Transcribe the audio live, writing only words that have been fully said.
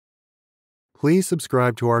Please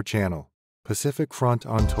subscribe to our channel, Pacific Front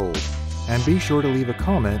Untold, and be sure to leave a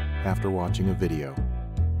comment after watching a video.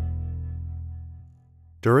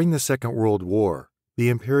 During the Second World War, the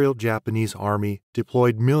Imperial Japanese Army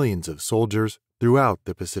deployed millions of soldiers throughout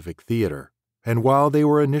the Pacific Theater, and while they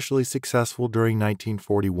were initially successful during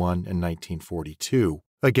 1941 and 1942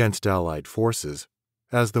 against Allied forces,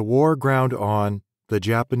 as the war ground on, the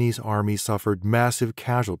Japanese Army suffered massive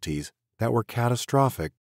casualties that were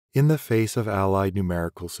catastrophic in the face of Allied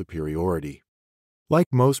numerical superiority. Like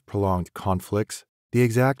most prolonged conflicts, the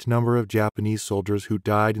exact number of Japanese soldiers who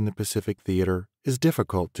died in the Pacific Theater is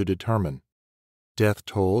difficult to determine. Death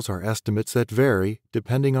tolls are estimates that vary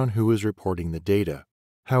depending on who is reporting the data.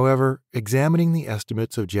 However, examining the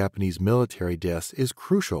estimates of Japanese military deaths is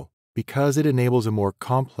crucial because it enables a more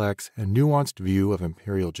complex and nuanced view of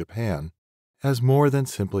Imperial Japan as more than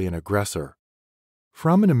simply an aggressor.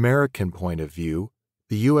 From an American point of view,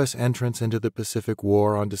 the U.S. entrance into the Pacific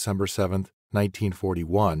War on December 7,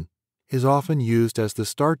 1941, is often used as the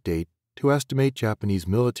start date to estimate Japanese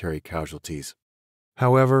military casualties.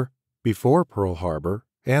 However, before Pearl Harbor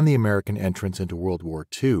and the American entrance into World War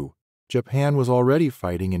II, Japan was already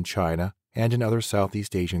fighting in China and in other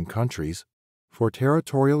Southeast Asian countries for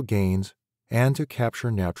territorial gains and to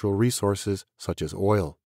capture natural resources such as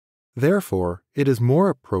oil. Therefore, it is more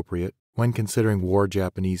appropriate when considering war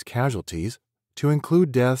Japanese casualties to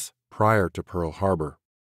include deaths prior to Pearl Harbor.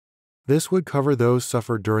 This would cover those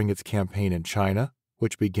suffered during its campaign in China,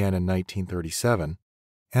 which began in 1937,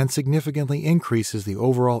 and significantly increases the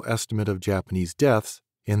overall estimate of Japanese deaths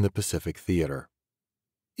in the Pacific Theater.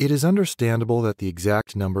 It is understandable that the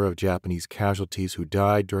exact number of Japanese casualties who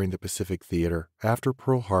died during the Pacific Theater after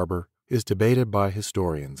Pearl Harbor is debated by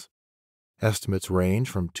historians. Estimates range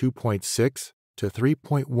from 2.6 to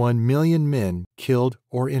 3.1 million men killed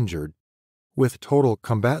or injured, with total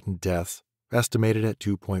combatant deaths estimated at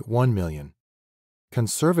 2.1 million.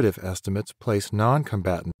 Conservative estimates place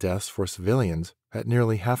non-combatant deaths for civilians at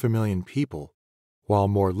nearly 500,000 people, while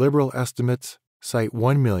more liberal estimates cite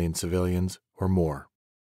 1 million civilians or more.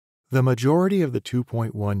 The majority of the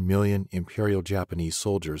 2.1 million Imperial Japanese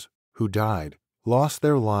soldiers who died lost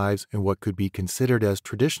their lives in what could be considered as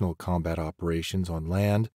traditional combat operations on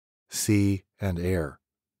land, sea, and air.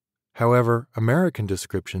 However, American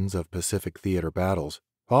descriptions of Pacific Theater battles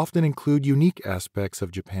often include unique aspects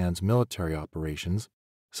of Japan's military operations,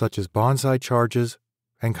 such as banzai charges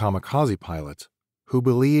and kamikaze pilots, who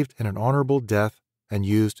believed in an honorable death and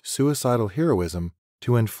used suicidal heroism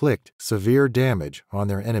to inflict severe damage on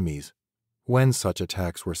their enemies when such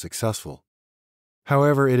attacks were successful.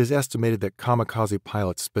 However, it is estimated that kamikaze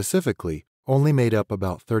pilots specifically only made up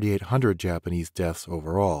about 3,800 Japanese deaths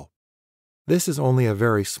overall. This is only a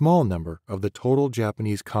very small number of the total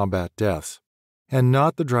Japanese combat deaths, and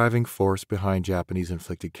not the driving force behind Japanese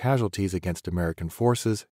inflicted casualties against American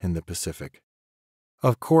forces in the Pacific.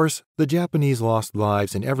 Of course, the Japanese lost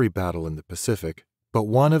lives in every battle in the Pacific, but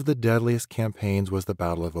one of the deadliest campaigns was the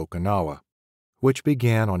Battle of Okinawa, which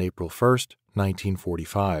began on April 1,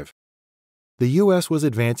 1945. The U.S. was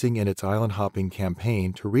advancing in its island-hopping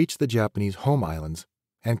campaign to reach the Japanese home islands,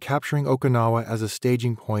 and capturing Okinawa as a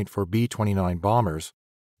staging point for B-29 bombers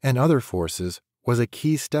and other forces was a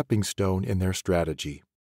key stepping stone in their strategy.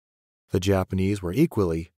 The Japanese were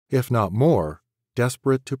equally, if not more,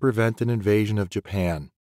 desperate to prevent an invasion of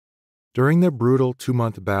Japan. During the brutal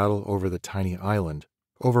 2-month battle over the tiny island,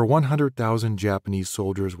 over 100,000 Japanese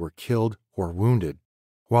soldiers were killed or wounded,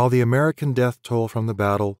 while the American death toll from the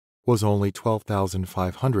battle was only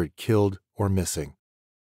 12,500 killed or missing,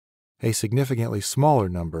 a significantly smaller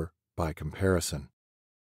number by comparison.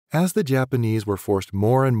 As the Japanese were forced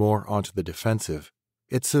more and more onto the defensive,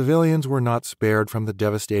 its civilians were not spared from the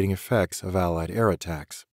devastating effects of Allied air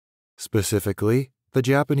attacks. Specifically, the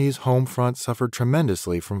Japanese home front suffered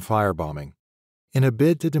tremendously from firebombing. In a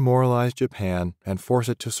bid to demoralize Japan and force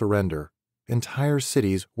it to surrender, entire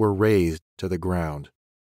cities were razed to the ground.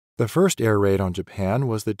 The first air raid on Japan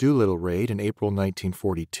was the Doolittle Raid in April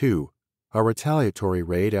 1942, a retaliatory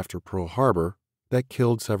raid after Pearl Harbor that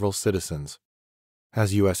killed several citizens.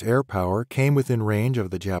 As U.S. air power came within range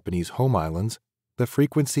of the Japanese home islands, the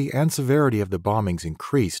frequency and severity of the bombings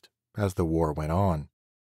increased as the war went on.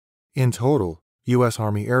 In total, U.S.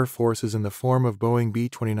 Army Air Forces in the form of Boeing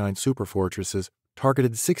B-29 Superfortresses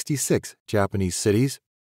targeted 66 Japanese cities,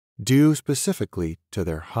 due specifically to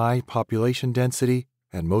their high population density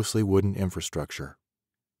and mostly wooden infrastructure.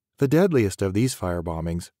 The deadliest of these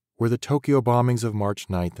firebombings were the Tokyo bombings of March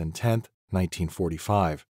 9th and 10th,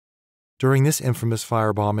 1945. During this infamous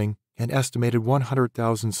firebombing, an estimated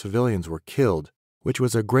 100,000 civilians were killed, which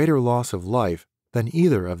was a greater loss of life than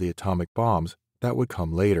either of the atomic bombs that would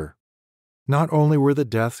come later. Not only were the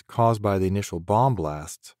deaths caused by the initial bomb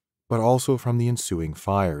blasts, but also from the ensuing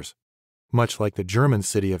fires. Much like the German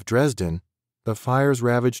city of Dresden, the fires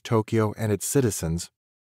ravaged Tokyo and its citizens,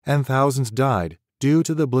 and thousands died due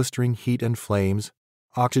to the blistering heat and flames,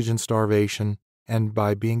 oxygen starvation, and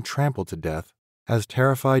by being trampled to death as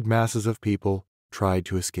terrified masses of people tried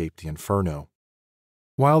to escape the inferno.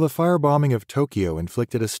 While the firebombing of Tokyo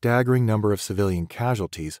inflicted a staggering number of civilian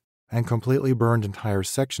casualties and completely burned entire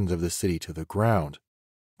sections of the city to the ground,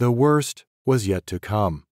 the worst was yet to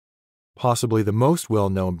come. Possibly the most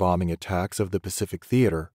well-known bombing attacks of the Pacific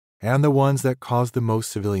Theater, and the ones that caused the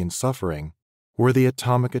most civilian suffering, were the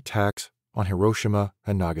atomic attacks on Hiroshima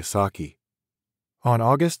and Nagasaki. On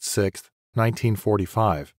August 6,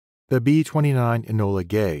 1945, the B-29 Enola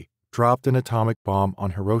Gay dropped an atomic bomb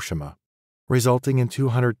on Hiroshima, resulting in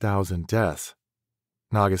 200,000 deaths.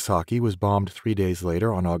 Nagasaki was bombed 3 days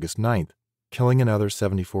later on August 9th, killing another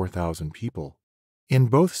 74,000 people. In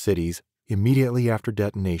both cities, immediately after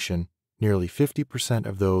detonation, nearly 50%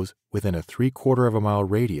 of those within a 3/4 of a mile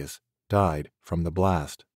radius died from the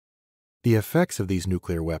blast. The effects of these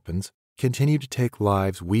nuclear weapons continued to take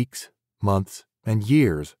lives weeks, months, and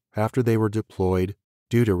years after they were deployed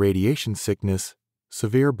due to radiation sickness,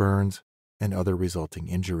 severe burns, and other resulting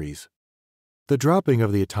injuries. The dropping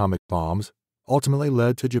of the atomic bombs ultimately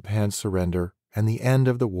led to Japan's surrender and the end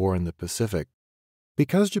of the war in the Pacific.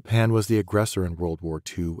 Because Japan was the aggressor in World War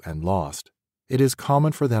II and lost, it is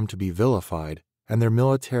common for them to be vilified and their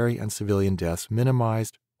military and civilian deaths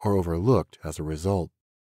minimized or overlooked as a result.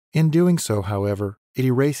 In doing so, however, it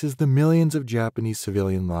erases the millions of Japanese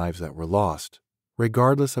civilian lives that were lost,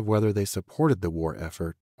 regardless of whether they supported the war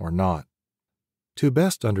effort or not. To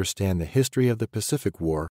best understand the history of the Pacific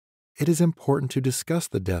War, it is important to discuss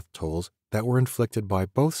the death tolls that were inflicted by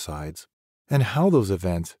both sides and how those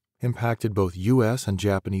events impacted both U.S. and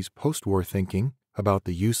Japanese post-war thinking about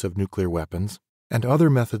the use of nuclear weapons and other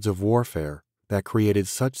methods of warfare that created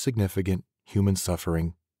such significant human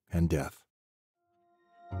suffering and death.